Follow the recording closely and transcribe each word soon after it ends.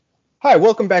Hi,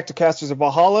 welcome back to Casters of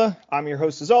Valhalla. I'm your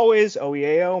host as always,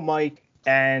 OEAO, Mike,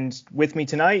 and with me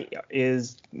tonight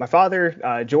is my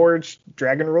father, George,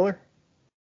 Dragon Ruler.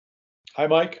 Hi,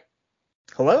 Mike.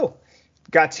 Hello.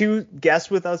 Got two guests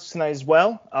with us tonight as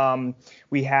well.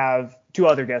 We have two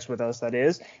other guests with us, that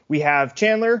is. We have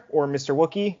Chandler, or Mr.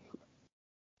 Wookie.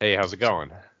 Hey, how's it going?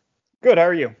 Good, how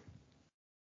are you?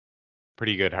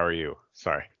 Pretty good, how are you?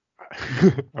 Sorry.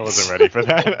 I wasn't ready for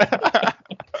that.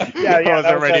 I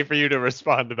wasn't ready for you to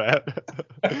respond to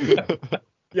that.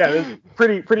 Yeah,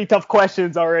 pretty tough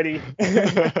questions already.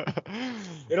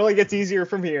 It only gets easier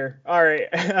from here. All right.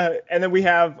 And then we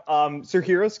have Sir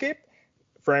Heroescape.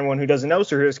 For anyone who doesn't know,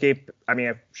 Sir Heroescape,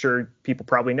 I'm sure people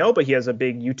probably know, but he has a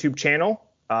big YouTube channel.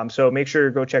 So make sure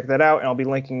to go check that out, and I'll be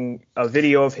linking a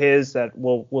video of his that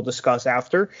we'll discuss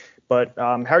after. But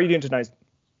how are you doing tonight?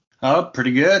 Oh,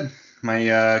 pretty good.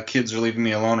 My kids are leaving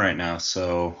me alone right now,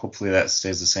 so hopefully that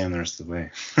stays the same the rest of the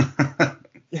way.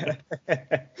 Yeah.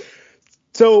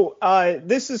 So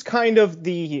this is kind of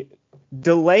the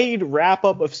delayed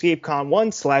wrap-up of ScapeCon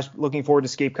 1 / looking forward to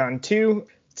ScapeCon 2.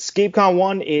 ScapeCon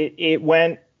 1, it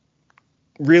went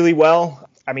really well.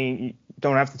 I mean, you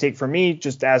don't have to take from me,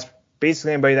 just as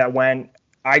basically anybody that went.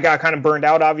 I got kind of burned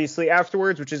out, obviously,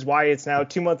 afterwards, which is why it's now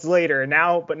 2 months later.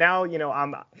 But now,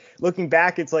 I'm looking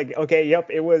back, it's like, okay, yep,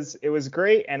 it was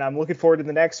great, and I'm looking forward to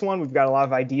the next one. We've got a lot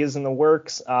of ideas in the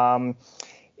works.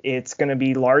 It's going to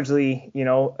be largely,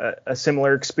 a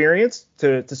similar experience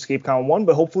to ScapeCon 1,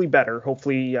 but hopefully better,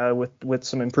 hopefully with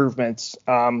some improvements.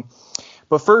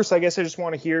 But first, I guess I just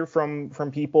want to hear from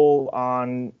people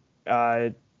on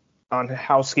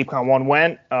how ScapeCon 1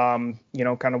 went, kind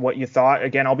of what you thought.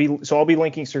 Again, I'll be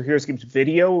linking Sir Heroescape's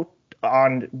video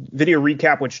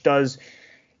recap, which does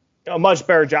a much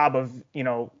better job of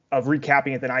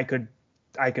recapping it than I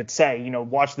could say.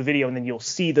 Watch the video and then you'll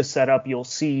see the setup, you'll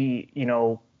see,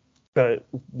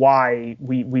 why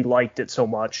we liked it so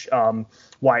much,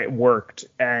 why it worked.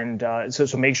 And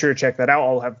so make sure to check that out.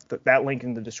 I'll have that link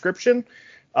in the description.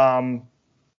 But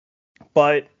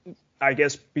I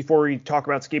guess before we talk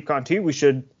about ScapeCon 2, we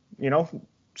should,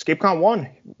 ScapeCon 1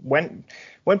 went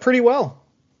pretty well.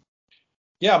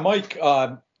 Yeah, Mike,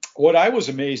 what I was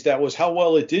amazed at was how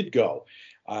well it did go.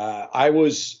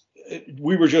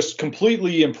 We were just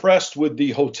completely impressed with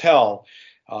the hotel.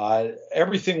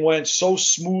 Everything went so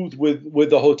smooth with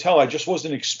the hotel. I just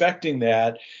wasn't expecting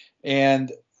that.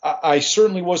 And I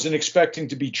certainly wasn't expecting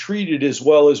to be treated as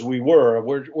well as we were.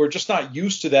 We're just not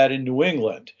used to that in New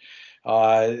England.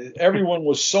 Everyone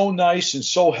was so nice and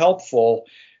so helpful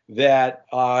that,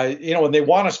 and they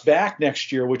want us back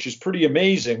next year, which is pretty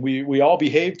amazing. We all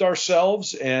behaved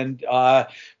ourselves and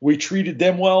we treated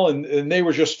them well, and they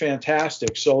were just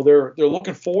fantastic. So they're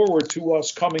looking forward to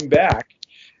us coming back.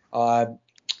 Right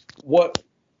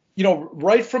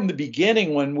from the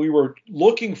beginning when we were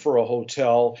looking for a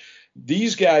hotel,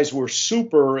 these guys were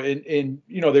super and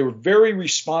they were very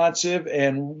responsive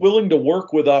and willing to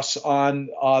work with us on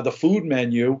the food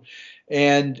menu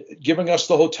and giving us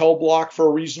the hotel block for a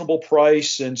reasonable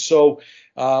price. And so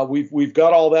we've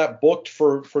got all that booked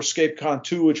for ScapeCon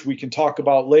 2, which we can talk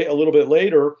about a little bit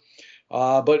later.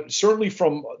 But certainly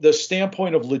from the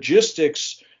standpoint of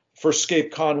logistics for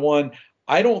ScapeCon 1,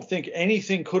 I don't think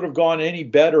anything could have gone any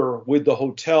better with the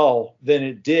hotel than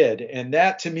it did. And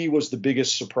that to me was the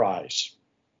biggest surprise.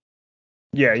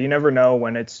 Yeah, you never know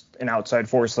when it's an outside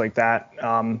force like that.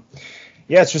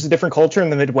 It's just a different culture in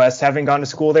the Midwest. Having gone to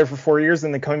school there for 4 years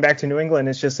and then coming back to New England,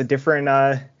 it's just a different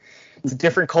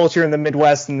culture in the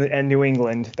Midwest and New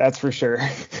England. That's for sure. I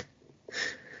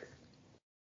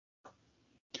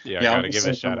gotta give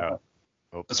a shout out.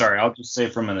 Sorry, I'll just say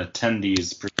from an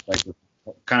attendee's perspective,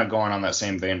 kind of going on that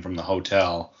same vein from the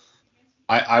hotel,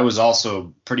 I was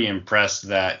also pretty impressed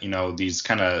that, these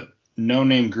kind of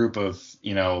no-name group of,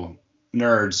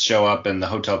 nerds show up and the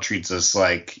hotel treats us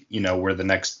like, we're the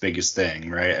next biggest thing,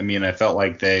 right? I mean, I felt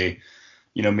like they,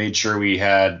 made sure we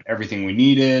had everything we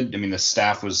needed. I mean, the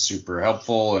staff was super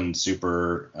helpful and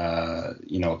super,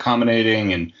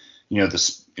 accommodating, and,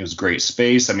 it was great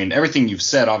space. I mean, everything you've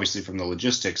said, obviously, from the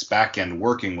logistics back end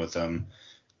working with them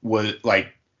was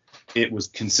like, it was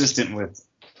consistent with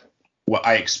what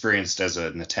I experienced as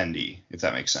an attendee, if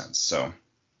that makes sense. So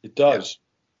it does.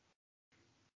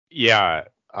 Yeah.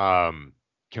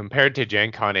 Compared to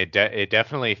Gen Con, it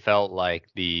definitely felt like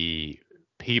the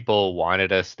people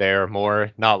wanted us there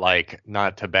more. Not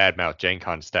to badmouth Gen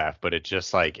Con staff, but it's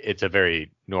just like it's a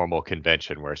very normal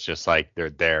convention where it's just like they're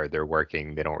there, they're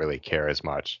working, they don't really care as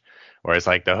much. Whereas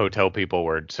like the hotel people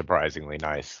were surprisingly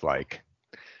nice, like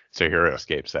Sir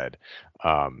Heroescape said.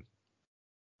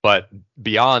 But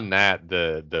beyond that,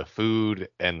 the food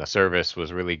and the service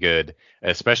was really good,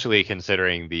 especially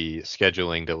considering the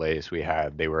scheduling delays we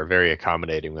had. They were very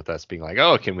accommodating with us being like,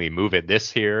 oh, can we move it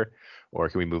this here? Or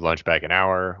can we move lunch back an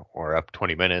hour or up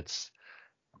 20 minutes?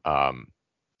 And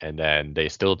then they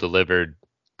still delivered.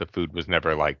 The food was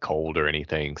never like cold or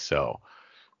anything. So,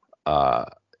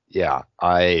 yeah,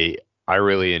 I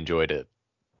really enjoyed it.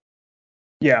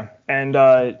 Yeah, and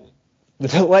the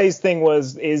delays thing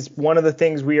is one of the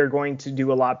things we are going to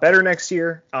do a lot better next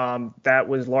year. That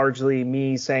was largely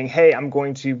me saying, hey, I'm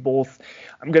going to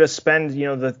spend,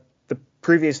 the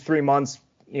previous 3 months,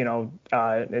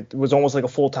 it was almost like a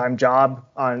full-time job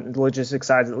on the logistics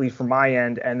side, at least from my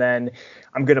end. And then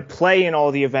I'm going to play in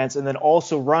all the events and then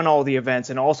also run all the events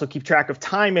and also keep track of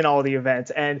time in all the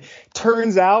events. And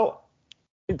turns out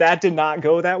that did not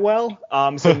go that well.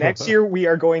 So next year we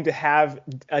are going to have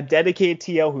a dedicated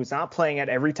TO who's not playing at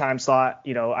every time slot.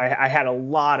 I had a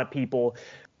lot of people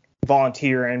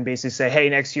volunteer and basically say, hey,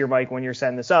 next year, Mike, when you're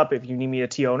setting this up, if you need me to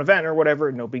TO an event or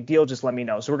whatever, no big deal, just let me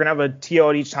know. So we're going to have a TO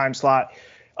at each time slot.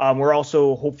 We're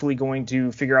also hopefully going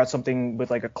to figure out something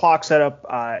with like a clock setup.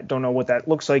 Don't know what that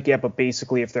looks like yet, but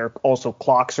basically if there are also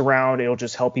clocks around, it'll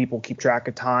just help people keep track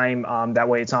of time. That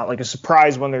way it's not like a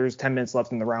surprise when there's 10 minutes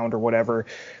left in the round or whatever.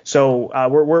 So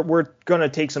we're going to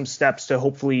take some steps to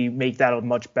hopefully make that a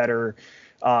much better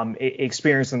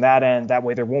experience on that end. That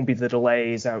way there won't be the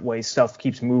delays. That way stuff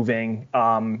keeps moving,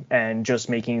 and just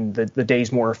making the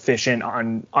days more efficient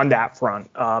on that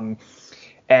front.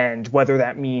 And whether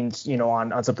that means,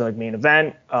 on something like main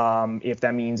event, if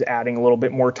that means adding a little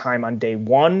bit more time on day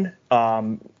one,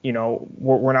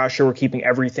 we're not sure we're keeping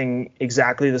everything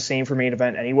exactly the same for main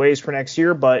event anyways for next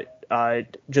year, but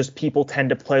just people tend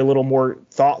to play a little more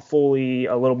thoughtfully,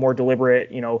 a little more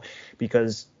deliberate,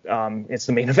 because it's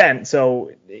the main event.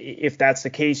 So if that's the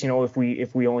case, if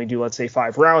we only do, let's say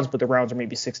 5 rounds, but the rounds are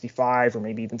maybe 65 or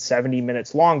maybe even 70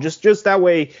 minutes long, just that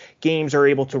way games are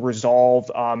able to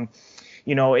resolve.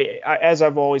 As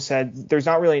I've always said, there's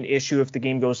not really an issue if the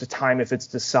game goes to time if it's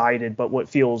decided, but what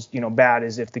feels, bad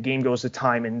is if the game goes to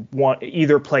time and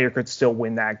either player could still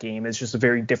win that game. It's just a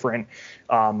very different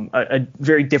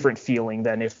feeling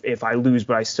than if I lose,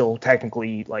 but I still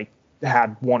technically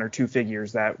had 1 or 2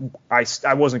 figures that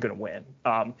I wasn't going to win.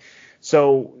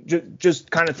 So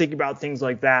just kind of thinking about things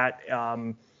like that.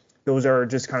 Those are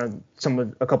just kind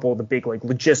of a couple of the big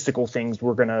logistical things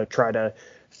we're going to try to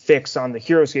fix on the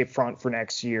HeroScape front for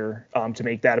next year, to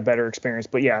make that a better experience.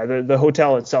 But yeah, the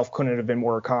hotel itself couldn't have been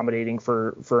more accommodating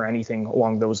for anything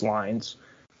along those lines.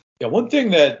 Yeah, one thing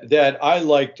that I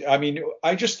liked,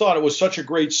 I just thought it was such a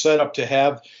great setup to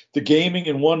have the gaming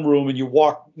in one room and you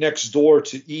walk next door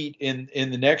to eat in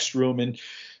the next room. And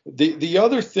the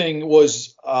other thing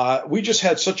was we just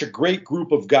had such a great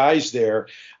group of guys there.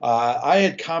 I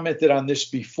had commented on this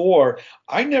before.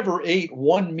 I never ate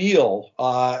one meal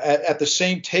at the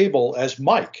same table as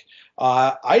Mike.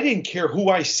 I didn't care who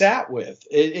I sat with.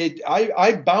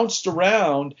 I bounced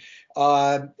around,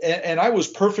 and I was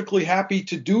perfectly happy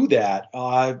to do that.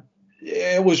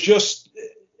 It was just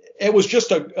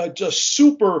a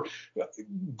super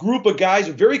group of guys,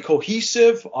 very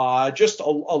cohesive, just a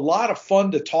lot of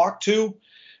fun to talk to.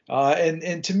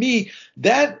 And to me,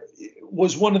 that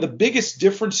was one of the biggest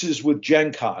differences with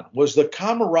Gen Con, was the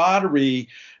camaraderie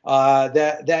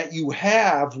that you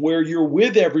have where you're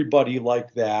with everybody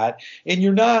like that, and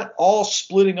you're not all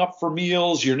splitting up for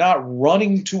meals. You're not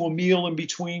running to a meal in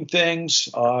between things.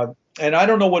 And I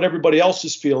don't know what everybody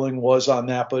else's feeling was on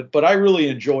that, but I really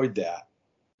enjoyed that.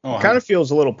 Oh, it kind of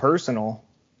feels a little personal,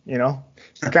 It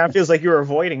kind of feels like you were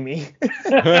avoiding me.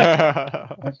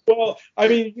 Well,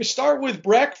 you start with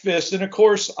breakfast, and of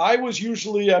course, I was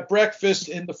usually at breakfast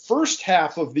in the first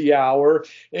half of the hour,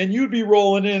 and you'd be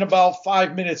rolling in about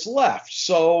 5 minutes left.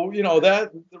 So,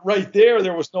 that right there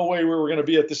was no way we were going to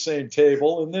be at the same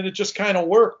table, and then it just kind of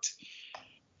worked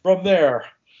from there.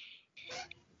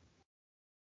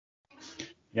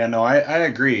 Yeah, no, I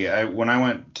agree. When I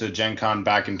went to Gen Con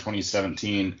back in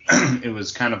 2017, it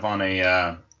was kind of on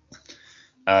a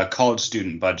college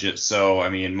student budget. So,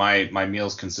 my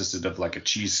meals consisted of a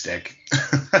cheese stick.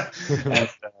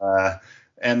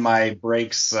 And my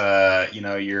breaks, you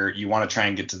want to try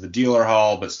and get to the dealer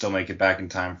hall, but still make it back in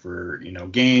time for,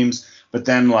 games. But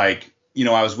then, I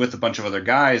was with a bunch of other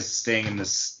guys staying in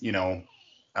this, this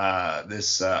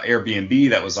Airbnb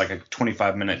that was a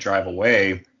 25-minute drive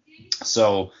away.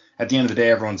 So at the end of the day,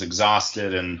 everyone's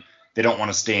exhausted and they don't want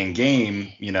to stay in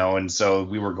game, and so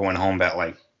we were going home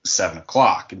at 7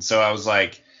 o'clock. And so I was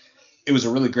it was a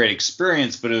really great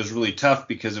experience, but it was really tough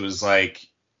because it was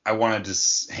I wanted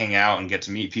to hang out and get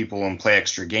to meet people and play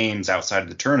extra games outside of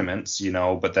the tournaments,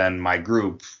 but then my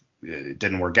group, it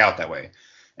didn't work out that way.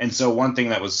 And so one thing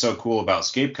that was so cool about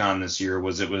ScapeCon this year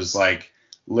was it was like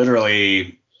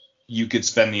literally you could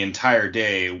spend the entire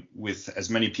day with as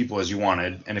many people as you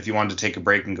wanted. And if you wanted to take a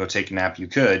break and go take a nap, you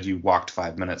could. You walked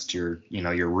 5 minutes to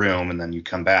your room, and then you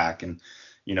come back and,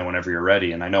 whenever you're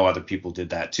ready. And I know other people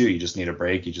did that too. You just need a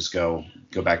break. You just go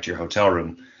back to your hotel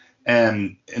room.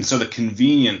 And so the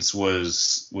convenience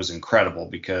was incredible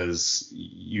because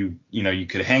you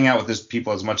could hang out with these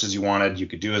people as much as you wanted. You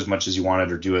could do as much as you wanted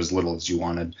or do as little as you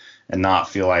wanted and not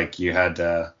feel like you had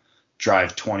to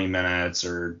drive 20 minutes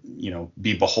or,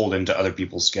 be beholden to other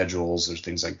people's schedules or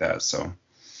things like that. So.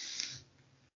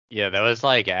 Yeah, that was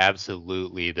like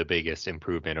absolutely the biggest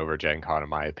improvement over Gen Con, in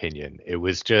my opinion. It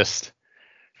was just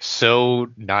so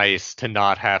nice to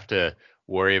not have to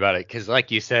worry about it, because like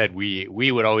you said, we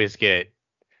would always get,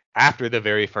 after the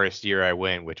very first year I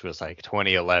went, which was like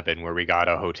 2011, where we got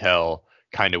a hotel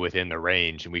kind of within the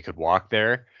range and we could walk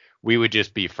there, we would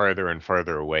just be further and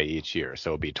further away each year.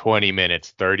 So it'd be 20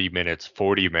 minutes, 30 minutes,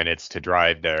 40 minutes to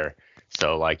drive there.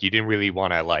 So like you didn't really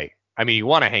want to you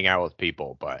want to hang out with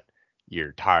people, but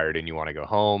you're tired and you want to go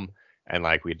home. And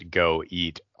like we'd go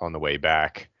eat on the way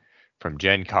back from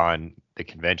Gen Con, the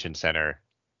convention center.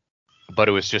 But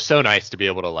it was just so nice to be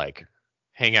able to like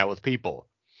hang out with people,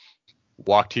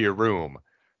 walk to your room.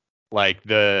 Like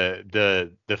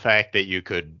the fact that you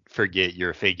could forget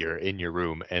your figure in your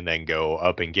room and then go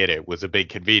up and get it was a big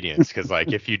convenience, because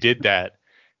like if you did that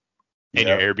and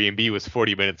your Airbnb was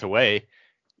 40 minutes away,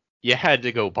 you had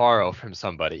to go borrow from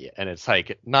somebody, and it's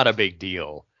like not a big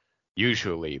deal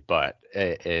usually, but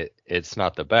it's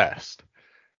not the best.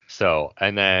 So,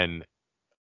 and then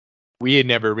we had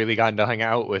never really gotten to hang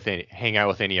out with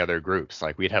any other groups.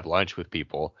 Like we'd have lunch with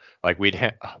people. Like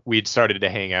we'd started to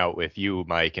hang out with you,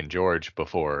 Mike, and George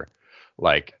before,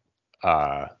 like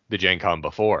the Gen Con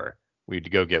before.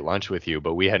 We'd go get lunch with you,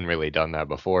 but we hadn't really done that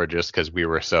before just because we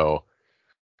were so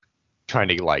trying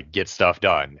to like get stuff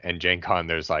done. And Gen Con,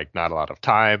 there's like not a lot of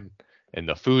time, and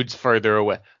the food's further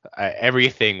away.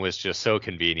 Everything was just so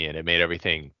convenient. It made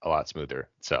everything a lot smoother.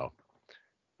 So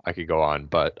I could go on,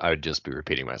 but I would just be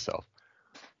repeating myself.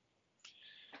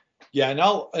 Yeah, and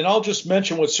I'll just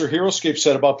mention what Sir HeroScape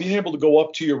said about being able to go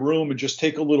up to your room and just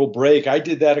take a little break. I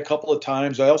did that a couple of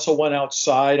times. I also went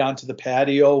outside onto the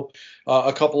patio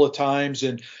a couple of times,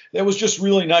 and it was just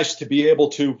really nice to be able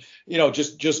to,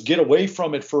 just get away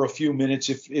from it for a few minutes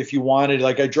if you wanted.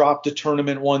 Like I dropped a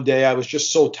tournament one day. I was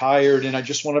just so tired, and I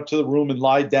just went up to the room and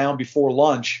lied down before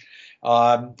lunch.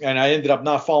 And I ended up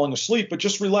not falling asleep, but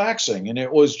just relaxing, and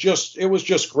it was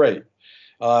just great.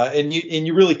 And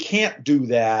you really can't do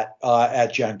that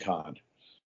at Gen Con.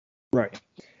 Right.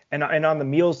 And on the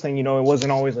meals thing, it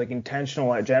wasn't always like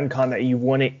intentional at Gen Con that you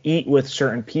wouldn't eat with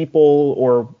certain people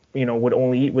or, would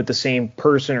only eat with the same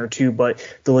person or two. But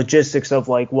the logistics of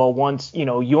like, well, once,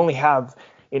 you only have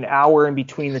an hour in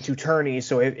between the two tourneys.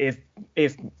 So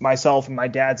if myself and my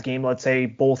dad's game, let's say,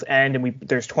 both end and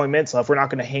there's 20 minutes left, we're not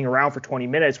going to hang around for 20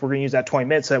 minutes. We're going to use that 20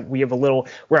 minutes so that we're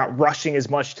not rushing as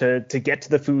much to get to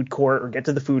the food court or get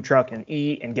to the food truck and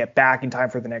eat and get back in time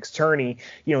for the next tourney.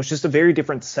 It's just a very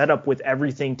different setup with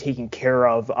everything taken care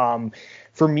of.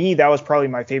 For me, that was probably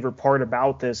my favorite part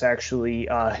about this, actually.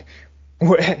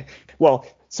 Well,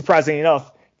 surprisingly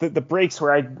enough, the breaks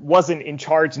where I wasn't in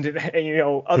charge and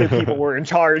other people were in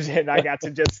charge and I got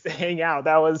to just hang out.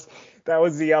 That was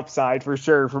the upside for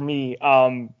sure for me.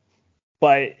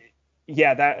 But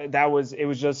yeah, it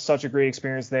was just such a great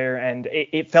experience there, and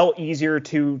it felt easier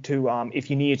to if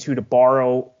you needed to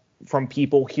borrow from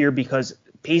people here, because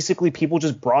basically people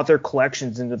just brought their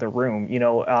collections into the room,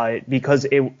 because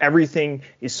everything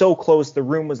is so close. The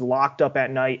room was locked up at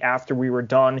night after we were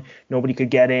done. Nobody could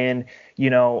get in,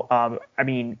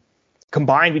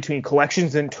 combined between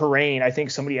collections and terrain, I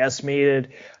think somebody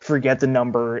estimated, forget the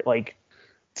number, like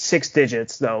 6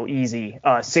 digits though, easy,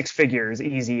 6 figures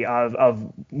easy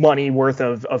of money worth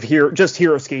of just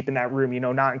HeroScape in that room,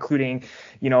 not including,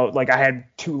 like I had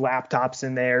 2 laptops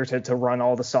in there to run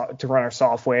to run our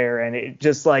software, and it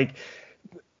just like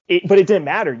but it didn't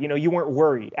matter, you weren't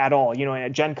worried at all.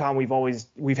 At Gen Con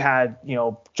we've had,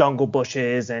 jungle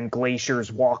bushes and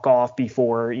glaciers walk off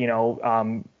before,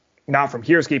 not from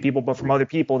HeroScape people, but from other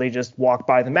people. They just walk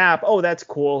by the map. Oh, that's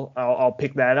cool. I'll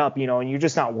pick that up, and you're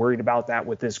just not worried about that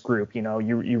with this group.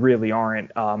 You really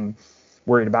aren't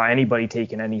worried about anybody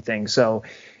taking anything. So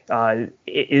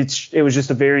it was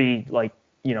just a very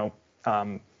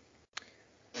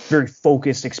very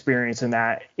focused experience in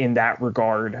that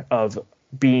regard of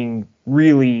being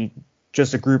really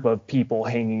just a group of people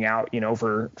hanging out,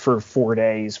 for 4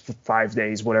 days, 5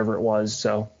 days, whatever it was.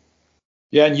 So.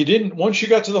 Yeah, and once you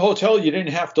got to the hotel, you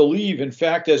didn't have to leave. In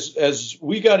fact, as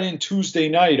we got in Tuesday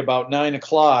night about 9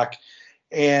 o'clock,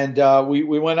 and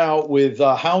we went out with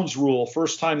Hounds Rule,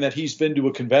 first time that he's been to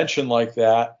a convention like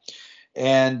that.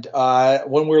 And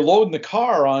when we were loading the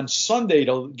car on Sunday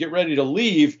to get ready to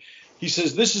leave, he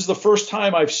says, "This is the first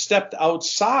time I've stepped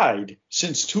outside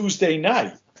since Tuesday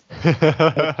night."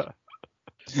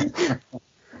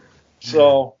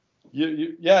 So,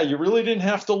 you really didn't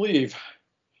have to leave.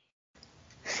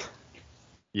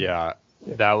 Yeah,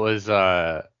 that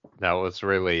was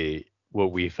really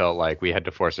what we felt like. We had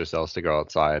to force ourselves to go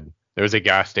outside. There was a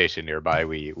gas station nearby.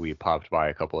 We popped by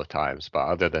a couple of times, but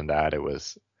other than that, it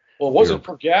was. Well, it wasn't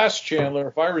for gas, Chandler,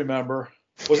 if I remember.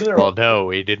 Wasn't there? Well, no,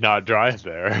 we did not drive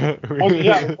there.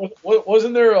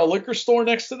 Wasn't there a liquor store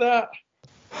next to that?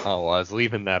 Oh, I was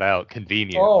leaving that out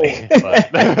conveniently.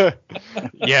 But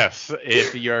yes,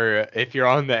 if you're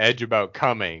on the edge about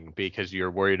coming because you're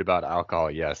worried about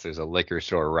alcohol, yes, there's a liquor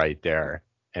store right there,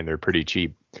 and they're pretty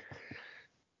cheap.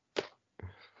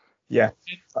 Yeah,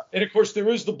 and of course there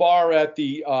is the bar at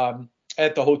the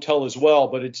hotel as well,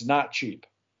 but it's not cheap.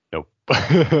 Nope.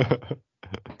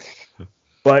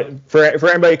 But for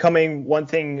anybody coming, one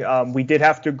thing we did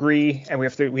have to agree, and we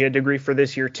had to agree for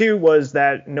this year too, was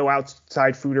that no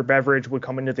outside food or beverage would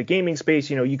come into the gaming space.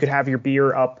 You could have your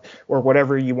beer up or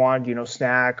whatever you want,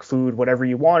 snack, food, whatever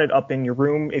you wanted up in your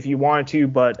room if you wanted to,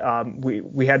 but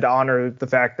we had to honor the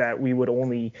fact that we would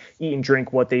only eat and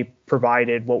drink what they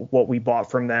provided, what we bought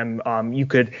from them. You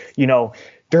could,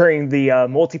 during the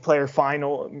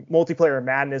multiplayer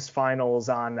madness finals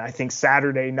on, I think,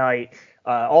 Saturday night,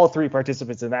 all three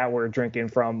participants in that were drinking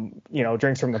from,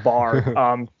 drinks from the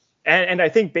bar. And I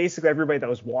think basically everybody that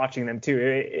was watching them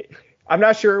too. I'm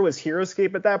not sure it was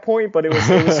HeroScape at that point, but it was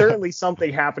certainly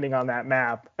something happening on that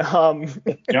map.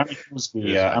 Johnny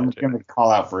Frisbee, I'm going to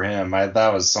call out for him.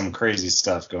 That was some crazy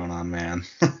stuff going on, man.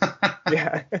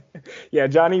 Yeah,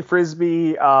 Johnny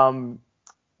Frisbee,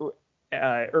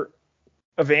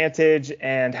 Advantage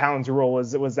and Hounds Rule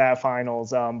was that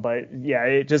finals. But yeah,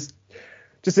 it just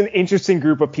an interesting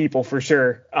group of people for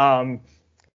sure.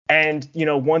 And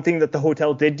one thing that the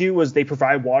hotel did do was they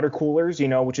provide water coolers,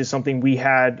 which is something we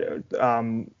had.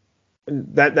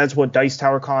 That's what Dice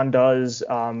Tower Con does,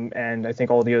 and I think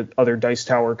all the other Dice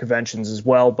Tower conventions as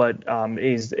well. But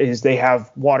is they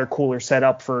have water coolers set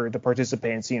up for the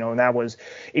participants, and that was,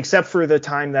 except for the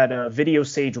time that Video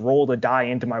Sage rolled a die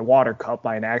into my water cup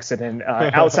by an accident.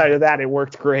 Outside of that, it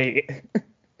worked great.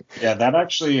 Yeah, that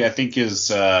actually I think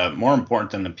is more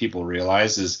important than the people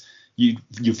realize. Is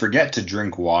you forget to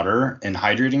drink water, and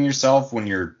hydrating yourself when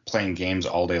you're playing games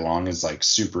all day long is like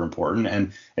super important.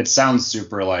 And it sounds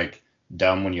super like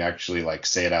dumb when you actually like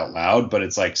say it out loud, but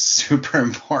it's like super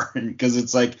important because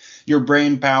it's like your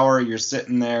brain power. You're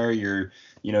sitting there, you're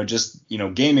just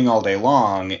gaming all day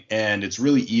long, and it's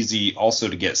really easy also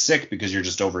to get sick because you're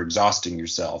just overexhausting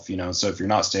yourself. So if you're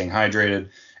not staying hydrated,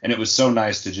 and it was so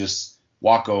nice to just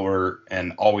walk over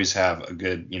and always have a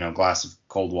good, glass of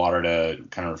cold water to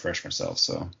kind of refresh myself.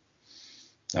 So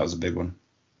that was a big one.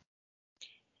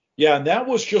 Yeah, and that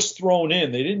was just thrown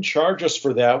in. They didn't charge us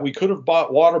for that. We could have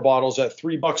bought water bottles at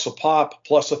 $3 a pop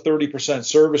plus a 30%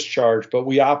 service charge, but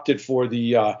we opted for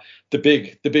the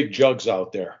big jugs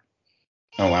out there.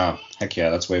 Oh wow, heck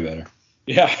yeah, that's way better.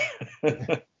 Yeah.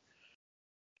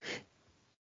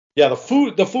 Yeah, the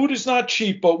food is not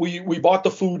cheap, but we bought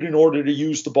the food in order to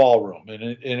use the ballroom, and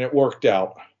it worked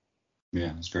out.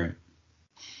 Yeah, that's great.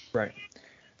 Right.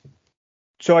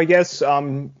 So I guess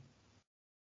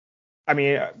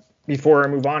before I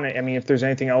move on, if there's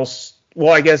anything else,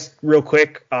 well, I guess real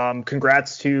quick,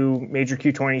 congrats to Major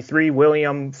Q23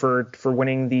 William for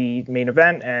winning the main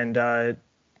event, and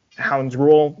Hounds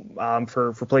Rule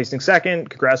for placing second.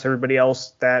 Congrats to everybody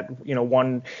else that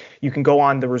won. You can go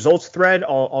on the results thread.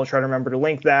 I'll try to remember to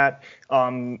link that,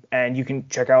 and you can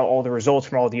check out all the results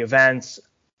from all the events.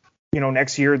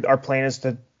 Next year our plan is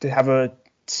to have a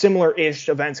similar-ish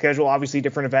event schedule, obviously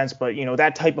different events, but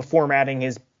that type of formatting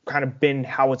has kind of been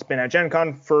how it's been at Gen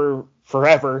Con for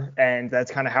forever, and that's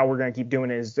kind of how we're going to keep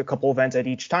doing it, is a couple events at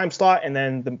each time slot, and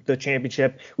then the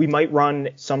championship. We might run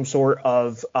some sort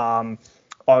of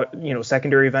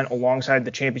secondary event alongside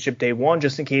the championship day one,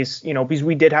 just in case, because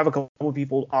we did have a couple of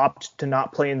people opt to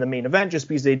not play in the main event just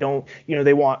because they don't,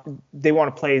 they want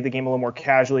to play the game a little more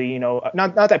casually,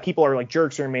 not that people are like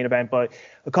jerks during main event, but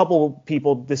a couple of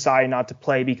people decide not to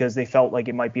play because they felt like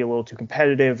it might be a little too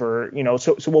competitive, or,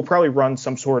 so we'll probably run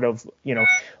some sort of,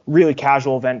 really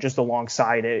casual event just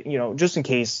alongside it, just in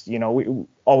case,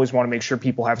 always want to make sure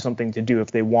people have something to do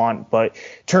if they want. But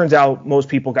turns out most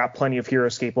people got plenty of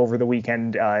HeroScape over the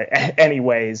weekend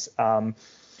anyways.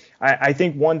 I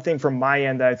think one thing from my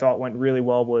end that I thought went really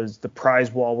well was the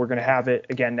prize wall. We're going to have it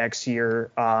again next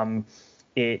year.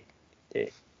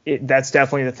 That's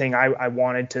definitely the thing I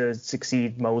wanted to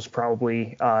succeed most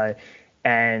probably.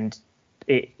 And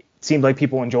it seemed like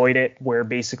people enjoyed it, where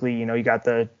basically, you got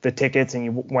the tickets and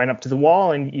you went up to the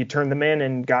wall and you turned them in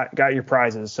and got your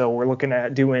prizes. So we're looking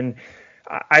at doing,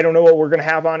 I don't know what we're going to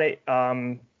have on it.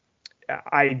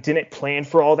 I didn't plan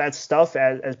for all that stuff,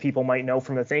 as people might know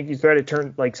from the thank you thread. It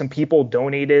turned like some people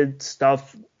donated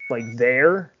stuff like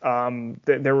there.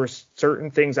 There were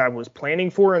certain things I was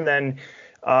planning for. And then,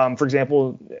 for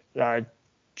example,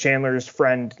 Chandler's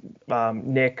friend,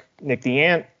 Nick the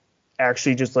Ant,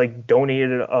 actually just like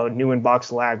donated a new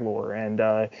in-box Laglor, and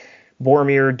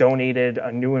Boromir donated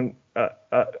a new an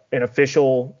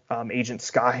official Agent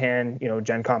Skahan,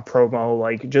 Gen Con promo,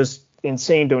 like just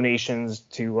insane donations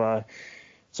to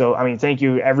so I mean, thank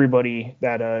you everybody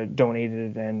that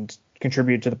donated and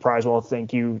contributed to the prize wall.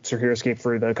 Thank you Sir HeroScape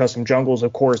for the custom jungles,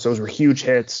 of course, those were huge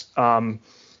hits.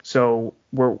 So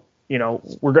we're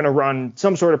going to run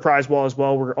some sort of prize wall as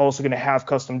well. We're also going to have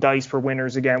custom dice for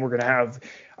winners again. We're going to have,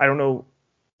 I don't know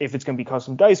if it's going to be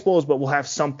custom dice bowls, but we'll have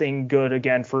something good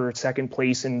again for second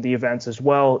place in the events as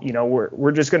well.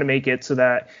 We're just going to make it so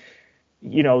that,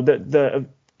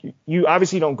 you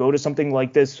obviously don't go to something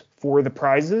like this for the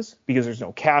prizes because there's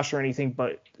no cash or anything,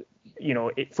 but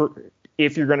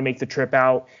if you're going to make the trip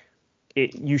out,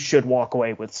 you should walk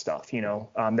away with stuff.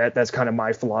 That's kind of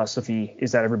my philosophy,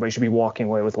 is that everybody should be walking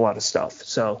away with a lot of stuff.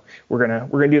 So we're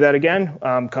gonna do that again.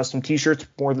 Custom T-shirts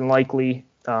more than likely.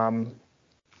 Got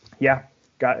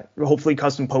hopefully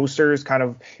custom posters. Kind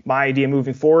of my idea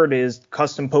moving forward is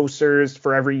custom posters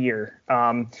for every year.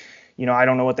 I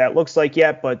don't know what that looks like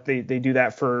yet, but they do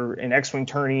that for an X-Wing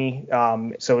tourney.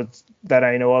 So it's that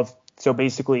I know of. So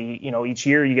basically, each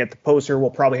year you get the poster.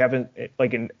 We'll probably have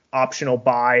an optional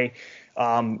buy,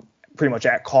 pretty much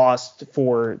at cost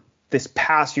for this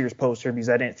past year's poster, because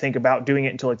I didn't think about doing it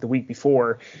until like the week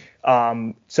before.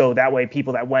 So that way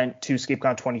people that went to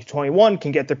ScapeCon 2021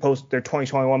 can get their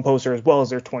 2021 poster as well as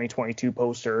their 2022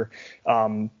 poster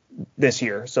this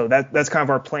year. So that's kind of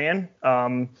our plan.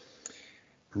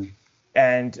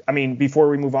 And I mean, before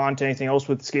we move on to anything else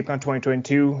with ScapeCon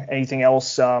 2022, anything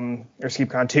else, or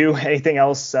ScapeCon 2, anything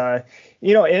else, and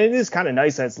it is kind of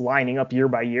nice that it's lining up year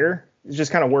by year. It's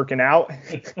just kind of working out.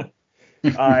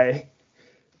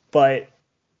 But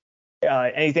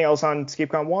anything else on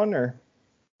ScapeCon 1 or?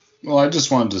 Well, I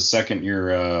just wanted to second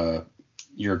your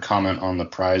comment on the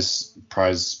prize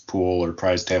pool or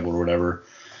prize table or whatever.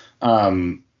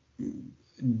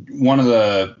 One of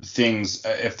the things,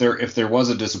 if there was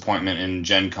a disappointment in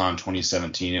Gen Con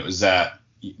 2017, it was that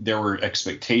there were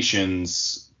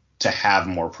expectations to have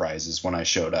more prizes when I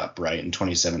showed up, right, in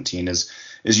 2017. Is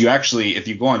you actually, if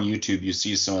you go on YouTube, you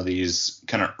see some of these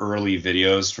kind of early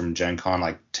videos from Gen Con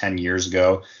like 10 years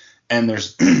ago, and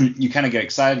there's you kind of get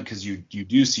excited because you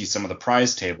do see some of the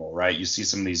prize table, right? You see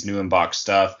some of these new in-box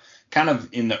stuff kind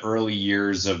of in the early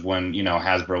years of when,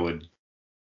 Hasbro would.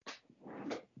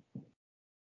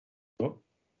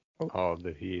 Oh,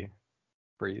 did he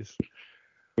freeze?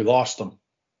 We lost him.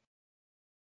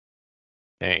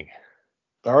 Dang.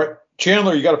 All right,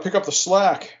 Chandler, you got to pick up the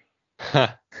slack.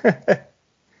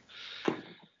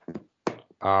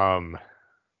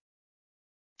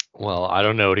 Well, I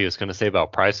don't know what he was going to say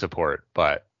about prize support,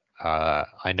 but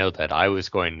I know that I was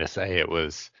going to say it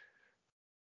was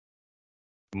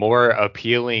more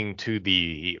appealing to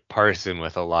the person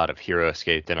with a lot of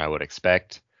HeroScape than I would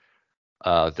expect.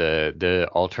 The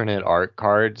alternate art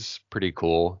cards, pretty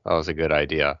cool. That was a good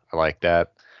idea. I like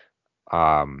that.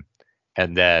 And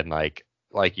then like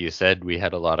you said, we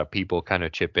had a lot of people kind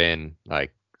of chip in,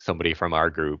 like somebody from our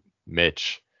group,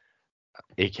 Mitch,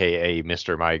 aka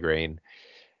Mr. Migraine,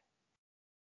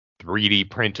 3D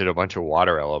printed a bunch of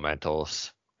water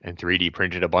elementals and 3D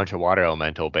printed a bunch of water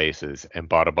elemental bases and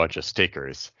bought a bunch of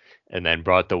stickers, and then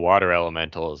brought the water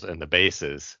elementals and the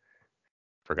bases.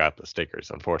 Forgot the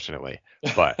stickers, unfortunately,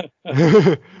 but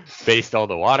based all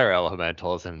the water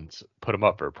elementals and put them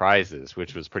up for prizes,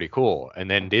 which was pretty cool. And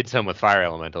then did some with fire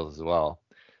elementals as well.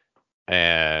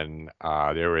 And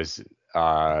there was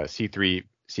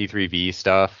C3V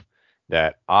stuff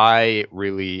that I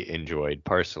really enjoyed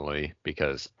personally,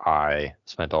 because I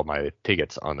spent all my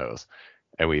tickets on those,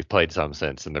 and we've played some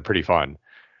since, and they're pretty fun.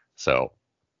 So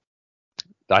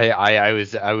I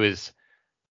was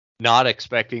not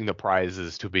expecting the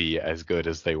prizes to be as good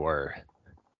as they were,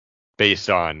 based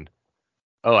on,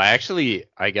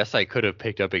 I guess I could have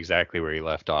picked up exactly where he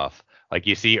left off. Like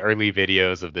you see early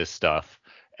videos of this stuff,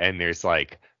 and there's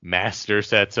like master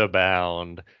sets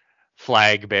abound,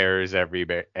 flag bearers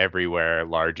everywhere,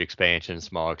 large expansions,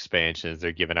 small expansions.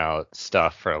 They're giving out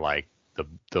stuff for like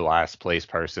the last place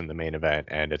person, the main event,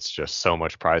 and it's just so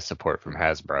much prize support from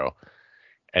Hasbro.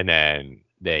 And then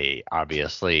they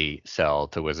obviously sell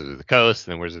to Wizards of the Coast,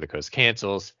 and then Wizards of the Coast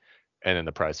cancels, and then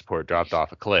the prize support dropped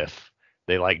off a cliff.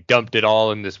 They like dumped it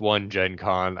all in this one Gen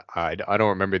Con. I don't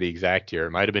remember the exact year.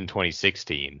 It might have been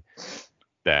 2016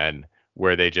 then,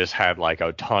 where they just had like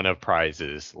a ton of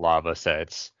prizes, lava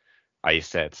sets, ice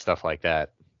sets, stuff like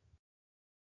that.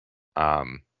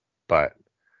 But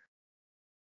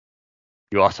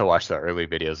you also watch the early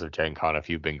videos of Gen Con. If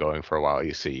you've been going for a while,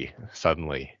 you see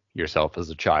suddenly yourself as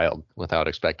a child without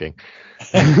expecting.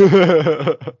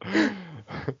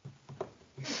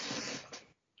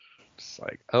 It's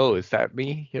like, oh, is that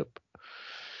me? Yep.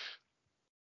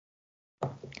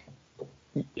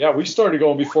 Yeah, we started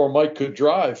going before Mike could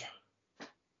drive.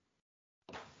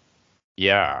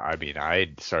 Yeah, I mean,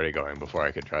 I started going before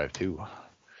I could drive too.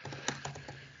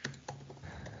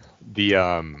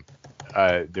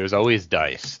 There's always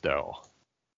dice though.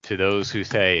 To those who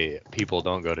say people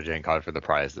don't go to Gen Con for the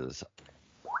prizes,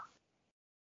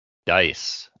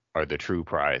 dice are the true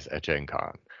prize at Gen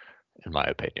Con, in my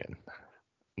opinion.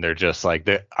 They're just like,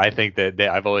 I think that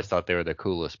I've always thought they were the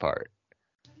coolest part.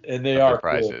 And they are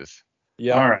prizes. Cool.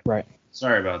 Yeah. All right. Right.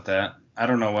 Sorry about that. I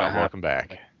don't know what happened. Welcome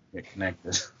back. Get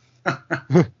connected.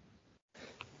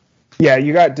 Yeah,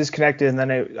 you got disconnected, and then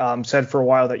it said for a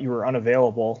while that you were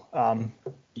unavailable.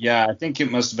 Yeah, I think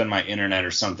it must have been my internet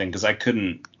or something because I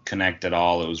couldn't connect at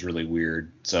all. It was really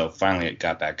weird. So finally it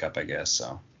got back up, I guess.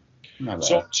 So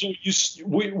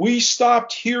we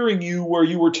stopped hearing you where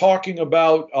you were talking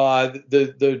about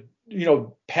the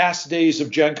past days of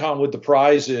Gen Con with the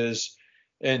prizes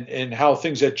and how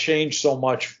things had changed so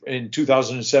much in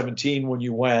 2017 when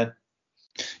you went.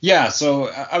 Yeah, so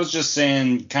I was just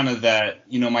saying kind of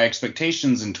that, my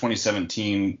expectations in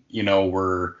 2017,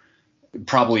 were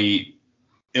probably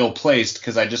ill-placed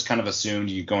because I just kind of assumed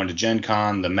you go into Gen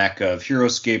Con, the mecca of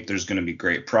HeroScape, there's going to be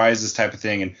great prizes type of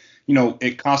thing. And,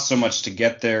 it costs so much to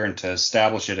get there and to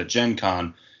establish it at Gen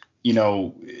Con,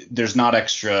 there's not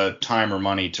extra time or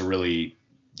money to really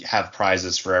have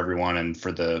prizes for everyone and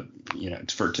for the,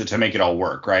 to make it all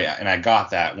work, right? And I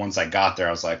got that. Once I got there,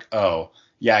 I was like, oh,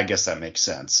 yeah, I guess that makes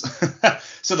sense.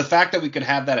 So the fact that we could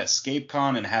have that at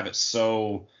ScapeCon and have it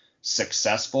so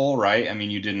successful, right? I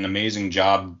mean, you did an amazing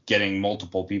job getting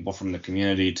multiple people from the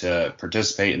community to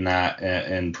participate in that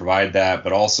and provide that,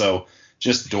 but also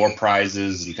just door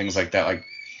prizes and things like that. Like,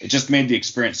 it just made the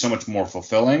experience so much more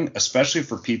fulfilling, especially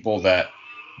for people that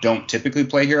don't typically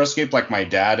play HeroScape, like my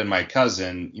dad and my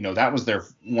cousin. That was their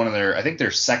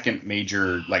second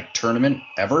major tournament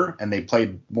ever, and they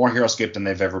played more HeroScape than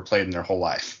they've ever played in their whole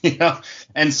life.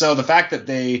 And so the fact that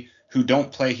they, who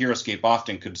don't play HeroScape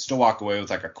often, could still walk away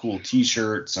with like a cool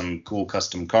T-shirt, some cool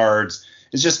custom cards,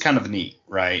 is just kind of neat,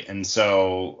 right? And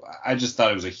so I just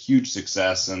thought it was a huge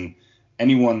success, and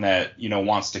anyone that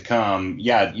wants to come,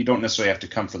 yeah, you don't necessarily have to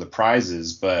come for the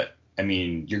prizes, but I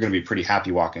mean, you're going to be pretty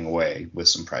happy walking away with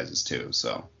some prizes too.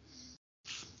 So,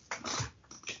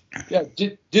 yeah,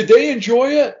 did they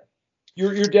enjoy it?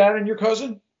 Your dad and your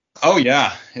cousin? Oh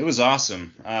yeah, it was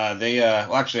awesome.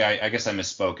 Well, actually, I guess I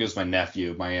misspoke. It was my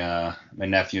nephew. My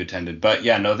nephew attended, but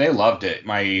yeah, no, they loved it.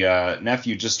 My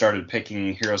nephew just started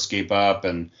picking HeroScape up,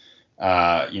 and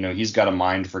he's got a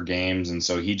mind for games, and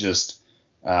so he just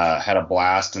had a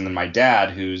blast. And then my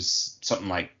dad, who's something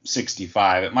like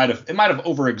 65, it might have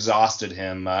overexhausted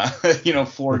him,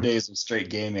 4 days of straight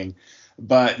gaming.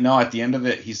 But no, at the end of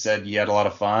it, he said he had a lot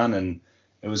of fun, and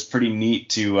it was pretty neat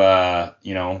to,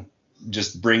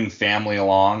 just bring family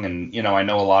along. And, I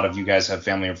know a lot of you guys have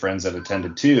family and friends that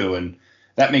attended too, and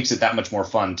that makes it that much more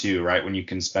fun too, right? When you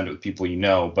can spend it with people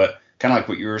but kind of like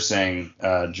what you were saying,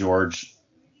 George,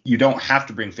 you don't have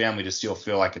to bring family to still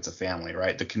feel like it's a family,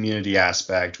 right? The community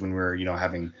aspect, when we're,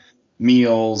 having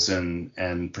meals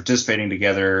and participating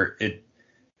together,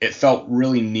 it felt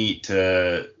really neat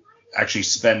to actually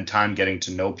spend time getting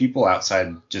to know people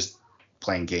outside just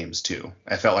playing games too.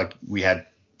 I felt like we had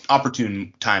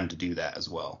opportune time to do that as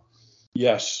well.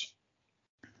 Yes.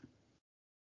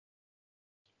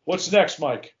 What's next,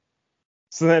 Mike?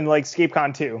 So then,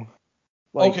 ScapeCon 2.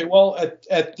 Okay, well,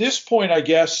 at this point, I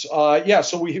guess,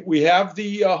 so we have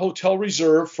the hotel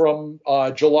reserved from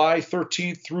July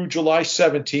 13th through July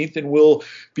 17th, and we'll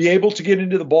be able to get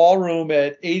into the ballroom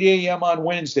at 8 a.m. on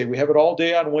Wednesday. We have it all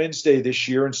day on Wednesday this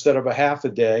year instead of a half a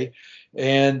day.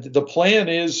 And the plan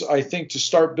is, I think, to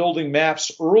start building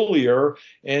maps earlier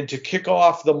and to kick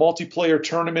off the multiplayer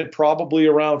tournament probably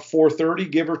around 4:30,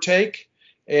 give or take,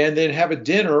 and then have a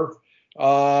dinner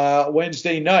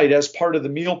Wednesday night as part of the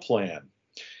meal plan.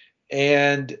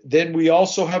 And then we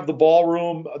also have the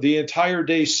ballroom the entire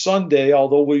day Sunday,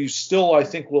 although we still, I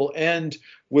think, will end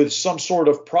with some sort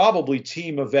of probably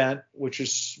team event, which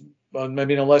is, I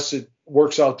mean, unless it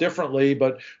works out differently,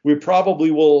 but we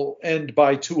probably will end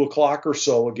by 2 o'clock or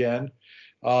so again.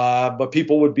 But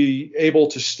people would be able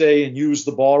to stay and use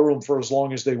the ballroom for as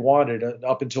long as they wanted,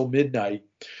 up until midnight.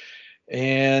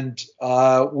 And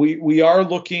we are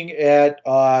looking at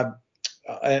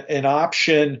an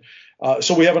option.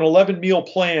 So we have an 11 meal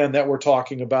plan that we're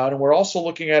talking about, and we're also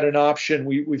looking at an option.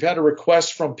 We've had a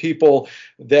request from people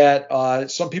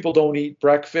that some people don't eat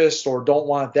breakfast or don't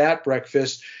want that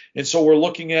breakfast. And so we're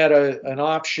looking at an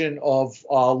option of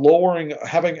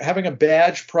having a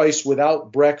badge price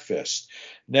without breakfast.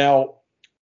 Now,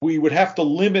 we would have to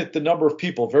limit the number of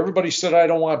people. If everybody said, I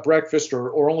don't want breakfast,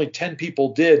 or only 10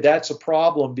 people did, that's a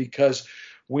problem, because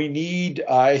we need,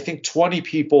 I think, 20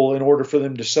 people in order for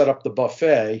them to set up the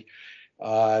buffet.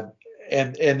 And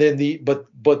then the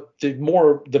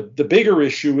bigger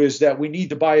issue is that we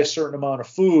need to buy a certain amount of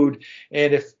food.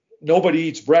 And if nobody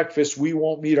eats breakfast, we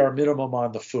won't meet our minimum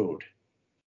on the food.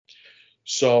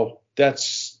 So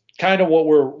that's kind of what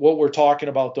we're talking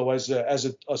about, though, as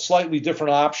a slightly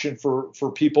different option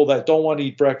for people that don't want to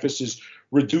eat breakfast, is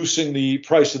reducing the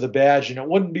price of the badge. And it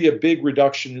wouldn't be a big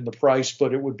reduction in the price,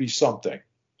 but it would be something.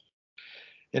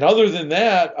 And other than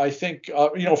that, I think,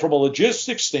 from a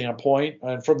logistics standpoint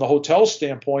and from the hotel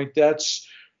standpoint, that's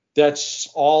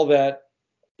all that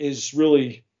is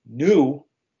really new.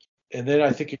 And then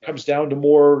I think it comes down to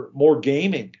more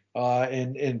gaming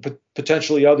and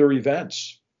potentially other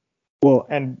events. Well,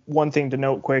 and one thing to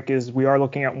note quick is we are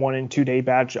looking at 1 and 2 day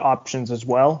badge options as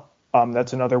well.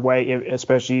 That's another way,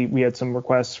 especially we had some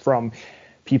requests from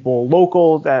people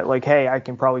local that, like, hey, I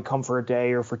can probably come for a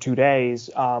day or for 2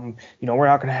 days. We're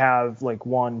not going to have like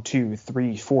 1, 2,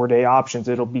 3, 4 day options.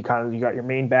 It'll be kind of, you got your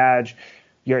main badge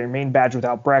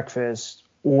without breakfast,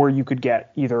 or you could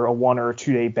get either a 1 or a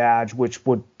 2 day badge, which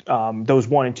would those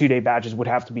 1 and 2 day badges would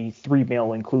have to be 3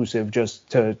 meal inclusive, just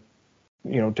to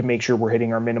make sure we're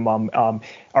hitting our minimum.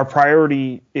 Our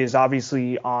priority is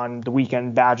obviously on the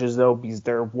weekend badges, though, because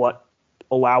they're what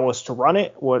allow us to run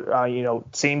it.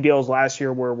 Same deal as last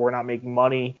year, where we're not making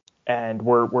money and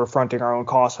we're fronting our own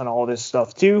costs on all this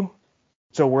stuff too.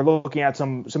 So we're looking at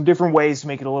some different ways to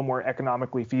make it a little more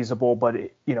economically feasible. But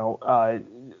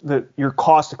your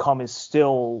cost to come is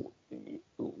still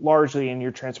largely in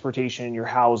your transportation and your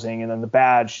housing, and then the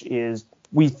badge is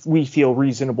we feel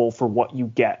reasonable for what you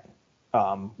get,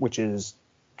 which is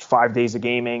 5 days of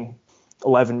gaming,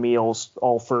 11 meals,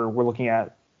 we're looking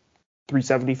at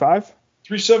 $375.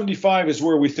 375 is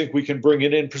where we think we can bring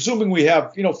it in, presuming we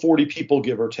have 40 people,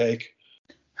 give or take.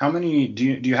 How many do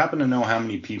you happen to know how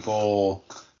many people,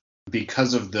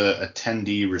 because of the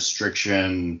attendee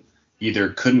restriction, either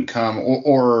couldn't come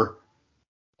or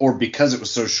because it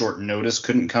was so short notice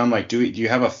couldn't come? Like, do you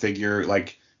have a figure?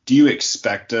 Like, do you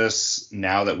expect us,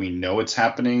 now that we know it's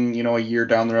happening, a year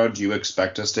down the road, do you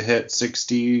expect us to hit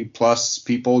 60 plus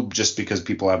people just because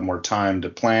people have more time to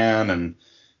plan and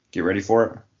get ready for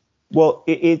it? Well,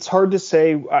 it's hard to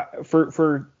say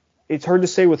it's hard to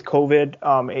say with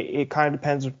COVID. It kind of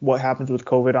depends what happens with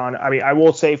COVID on. I mean, I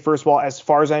will say, first of all, as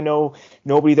far as I know,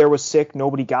 nobody there was sick.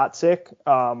 Nobody got sick.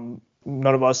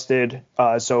 None of us did.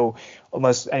 So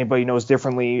unless anybody knows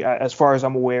differently, as far as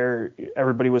I'm aware,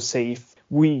 everybody was safe.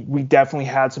 We definitely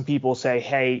had some people say,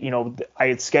 hey, I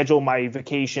had scheduled my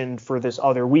vacation for this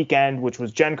other weekend, which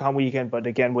was Gen Con weekend. But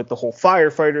again, with the whole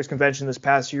firefighters convention this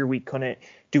past year, we couldn't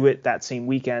do it that same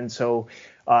weekend. So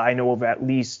I know of at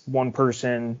least one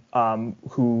person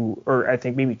or I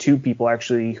think maybe 2 people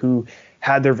actually, who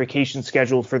had their vacation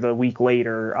scheduled for the week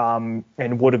later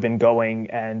and would have been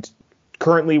going. And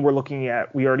currently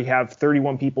we already have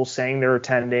 31 people saying they're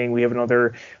attending. We have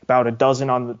another about a dozen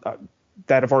on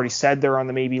that have already said they're on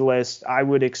the maybe list. I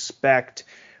would expect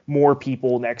more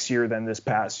people next year than this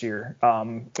past year.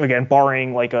 Again,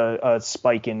 barring like a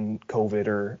spike in COVID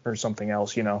or something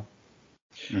else,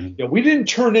 Mm-hmm. Yeah, we didn't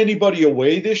turn anybody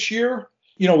away this year.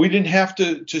 We didn't have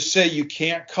to say you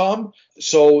can't come.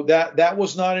 So that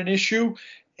was not an issue.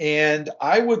 And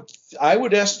I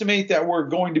would estimate that we're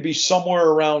going to be somewhere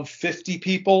around 50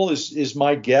 people is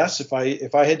my guess. If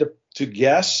I had to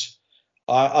guess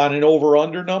on an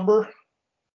over-under number.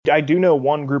 I do know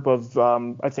one group of,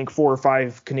 I think 4 or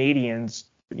 5 Canadians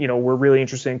were really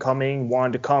interested in coming,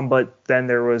 wanted to come, but then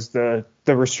there was the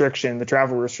restriction, the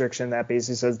travel restriction that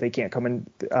basically says they can't come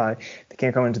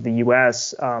into the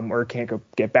U.S. Or can't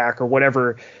get back or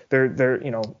whatever their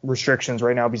restrictions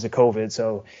right now because of COVID.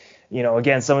 So,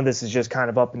 again, some of this is just kind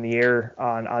of up in the air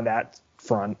on that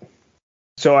front.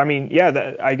 So, I mean,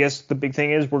 yeah, I guess the big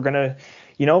thing is we're gonna,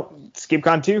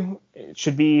 ScapeCon 2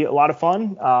 should be a lot of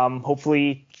fun.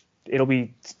 Hopefully it'll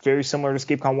be very similar to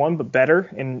ScapeCon 1, but better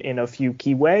in a few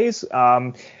key ways.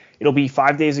 It'll be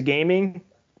 5 days of gaming,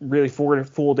 really 4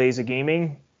 full days of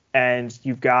gaming. And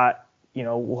you've got,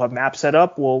 we'll have maps set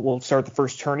up. We'll start the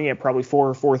first tourney at probably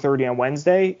 4:30 on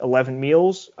Wednesday, 11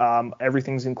 meals.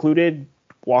 Everything's included.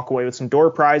 Walk away with some door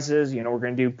prizes. We're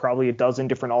going to do probably a dozen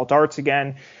different alt arts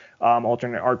again.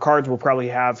 Alternate art cards. We'll probably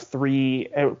have 3,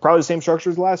 probably the same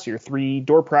structure as last year, 3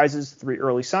 door prizes, 3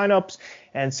 early signups,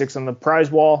 and 6 on the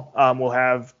prize wall. We'll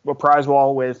have a prize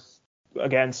wall with,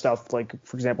 again, stuff like,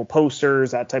 for example, posters,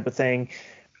 that type of thing.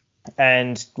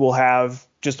 And we'll have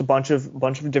just a bunch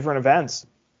of different events.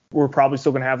 We're probably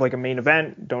still going to have like a main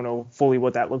event. Don't know fully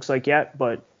what that looks like yet,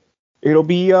 but it'll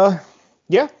be, I'm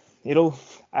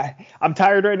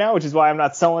tired right now, which is why I'm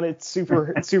not selling it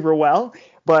super well.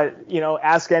 But,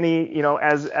 ask any,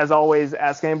 as always,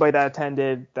 ask anybody that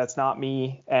attended. That's not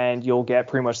me, and you'll get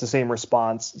pretty much the same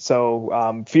response.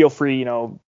 So feel free,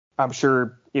 I'm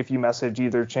sure if you message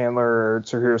either Chandler or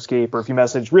Sir Hero Escape, or if you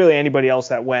message really anybody else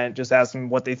that went, just ask them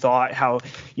what they thought, how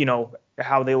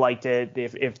they liked it,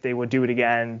 if they would do it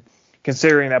again,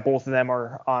 considering that both of them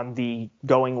are on the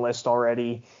going list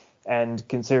already, and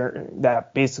consider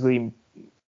that basically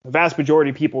the vast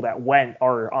majority of people that went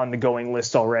are on the going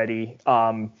list already.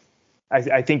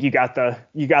 I think you got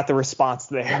the response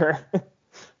there.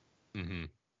 Mm-hmm.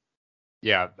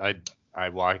 Yeah, I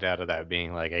walked out of that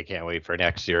being like, I can't wait for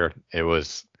next year. It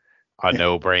was a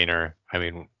no-brainer. I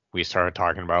mean, we started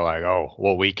talking about like, oh,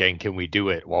 what weekend can we do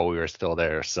it while we were still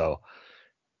there? So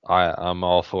I'm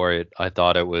all for it. I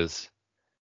thought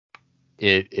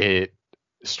it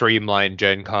streamlined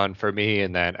Gen Con for me,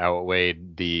 and that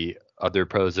outweighed the other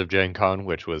pros of Gen Con,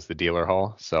 which was the dealer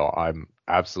hall. So I'm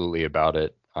absolutely about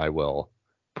it. I will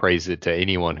praise it to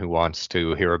anyone who wants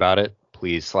to hear about it.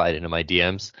 Please slide into my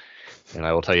DMs and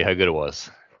I will tell you how good it was.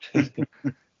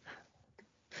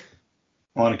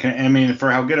 Well, I mean, for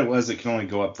how good it was, it can only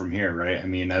go up from here, right? I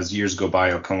mean, as years go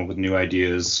by, I'll come up with new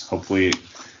ideas. Hopefully it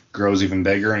grows even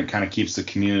bigger, and it kind of keeps the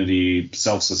community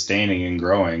self-sustaining and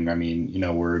growing. I mean,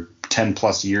 we're 10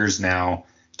 plus years now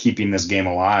keeping this game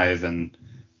alive, and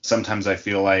sometimes I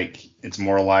feel like it's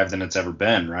more alive than it's ever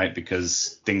been, right?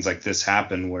 Because things like this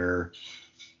happen where,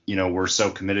 we're so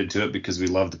committed to it because we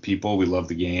love the people, we love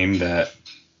the game, that,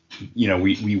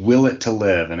 we will it to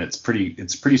live. And it's a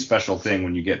pretty special thing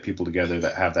when you get people together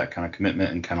that have that kind of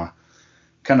commitment and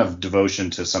kind of devotion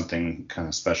to something kind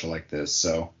of special like this.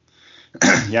 So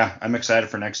yeah, I'm excited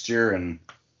for next year, and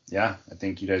yeah, I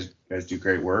think you guys do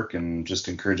great work, and just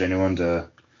encourage anyone to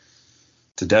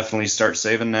definitely start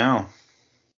saving now.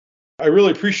 I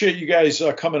really appreciate you guys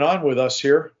coming on with us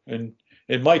here, and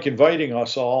Mike inviting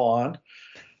us all on.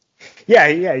 Yeah,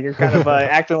 you're kind of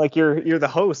acting like you're the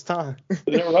host, huh?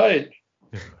 Yeah, right.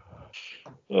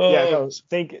 Yeah, no,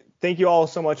 thank you all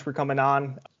so much for coming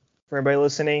on. For everybody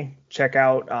listening, check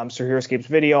out Sir Hero Escape's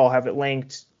video. I'll have it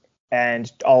linked,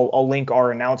 and I'll link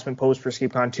our announcement post for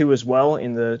EscapeCon 2 as well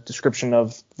in the description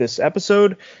of this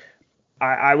episode.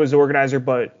 I was the organizer,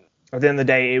 but at the end of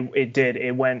the day,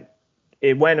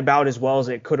 it went about as well as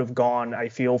it could have gone, I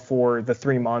feel, for the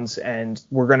 3 months, and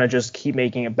we're going to just keep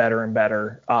making it better and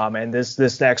better. And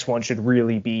this next one should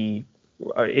really be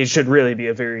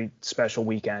a very special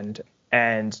weekend.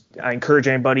 And I encourage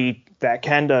anybody that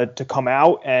can to come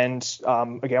out. And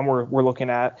again, we're looking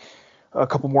at a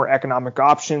couple more economic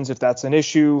options if that's an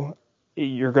issue.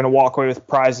 You're going to walk away with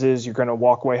prizes. You're going to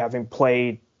walk away having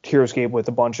played HeroScape with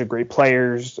a bunch of great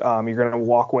players. You're going to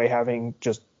walk away having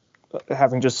just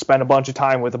spent a bunch of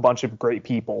time with a bunch of great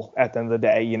people at the end of the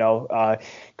day,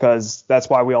 because that's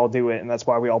why we all do it, and that's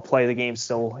why we all play the game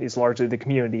still, is largely the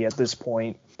community at this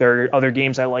point. There are other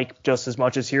games I like just as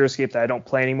much as HeroScape that I don't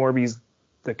play anymore because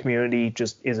the community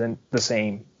just isn't the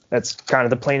same. That's kind of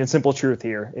the plain and simple truth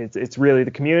here. It's really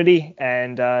the community,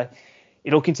 and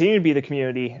it'll continue to be the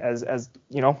community as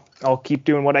I'll keep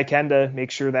doing what I can to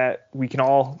make sure that we can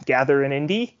all gather in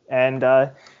Indy. And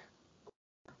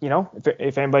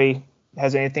if anybody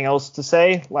has anything else to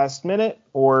say last minute,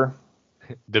 or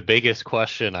the biggest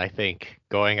question I think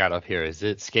going out of here, is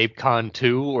it ScapeCon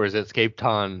 2 or is it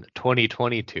ScapeCon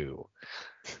 2022?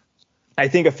 I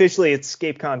think officially it's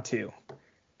ScapeCon 2.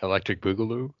 Electric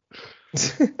Boogaloo?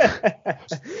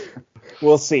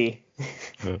 We'll see.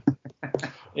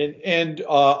 And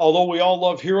although we all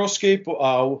love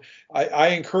HeroScape, I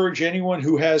encourage anyone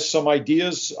who has some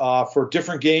ideas for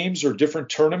different games or different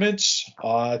tournaments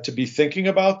to be thinking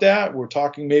about that. We're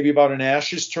talking maybe about an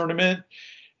Ashes tournament,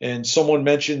 and someone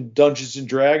mentioned Dungeons and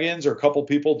Dragons, or a couple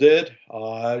people did.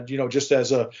 Just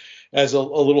as a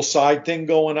little side thing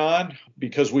going on,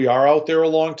 because we are out there a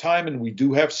long time and we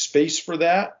do have space for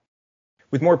that.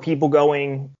 With more people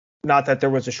going, not that there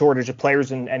was a shortage of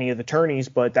players in any of the tourneys,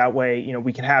 but that way,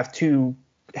 we can have 2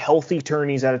 healthy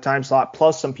tourneys at a time slot,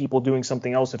 plus some people doing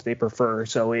something else if they prefer.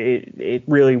 So it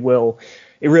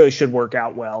really should work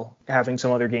out well, having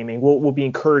some other gaming. We'll be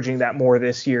encouraging that more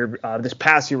this year. This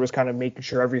past year was kind of making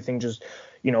sure everything just,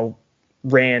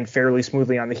 ran fairly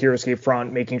smoothly on the HeroScape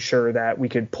front, making sure that we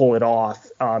could pull it off,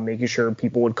 making sure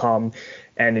people would come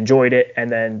and enjoyed it.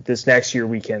 And then this next year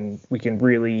we can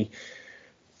really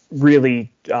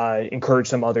encourage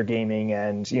some other gaming.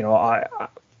 And I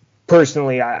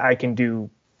personally can do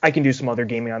some other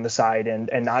gaming on the side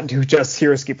and not do just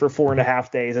HeroScape for 4.5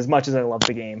 days, as much as I love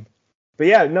the game. But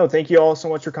yeah, no, thank you all so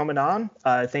much for coming on.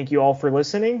 Thank you all for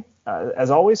listening. As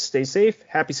always, stay safe.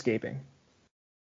 Happy scaping.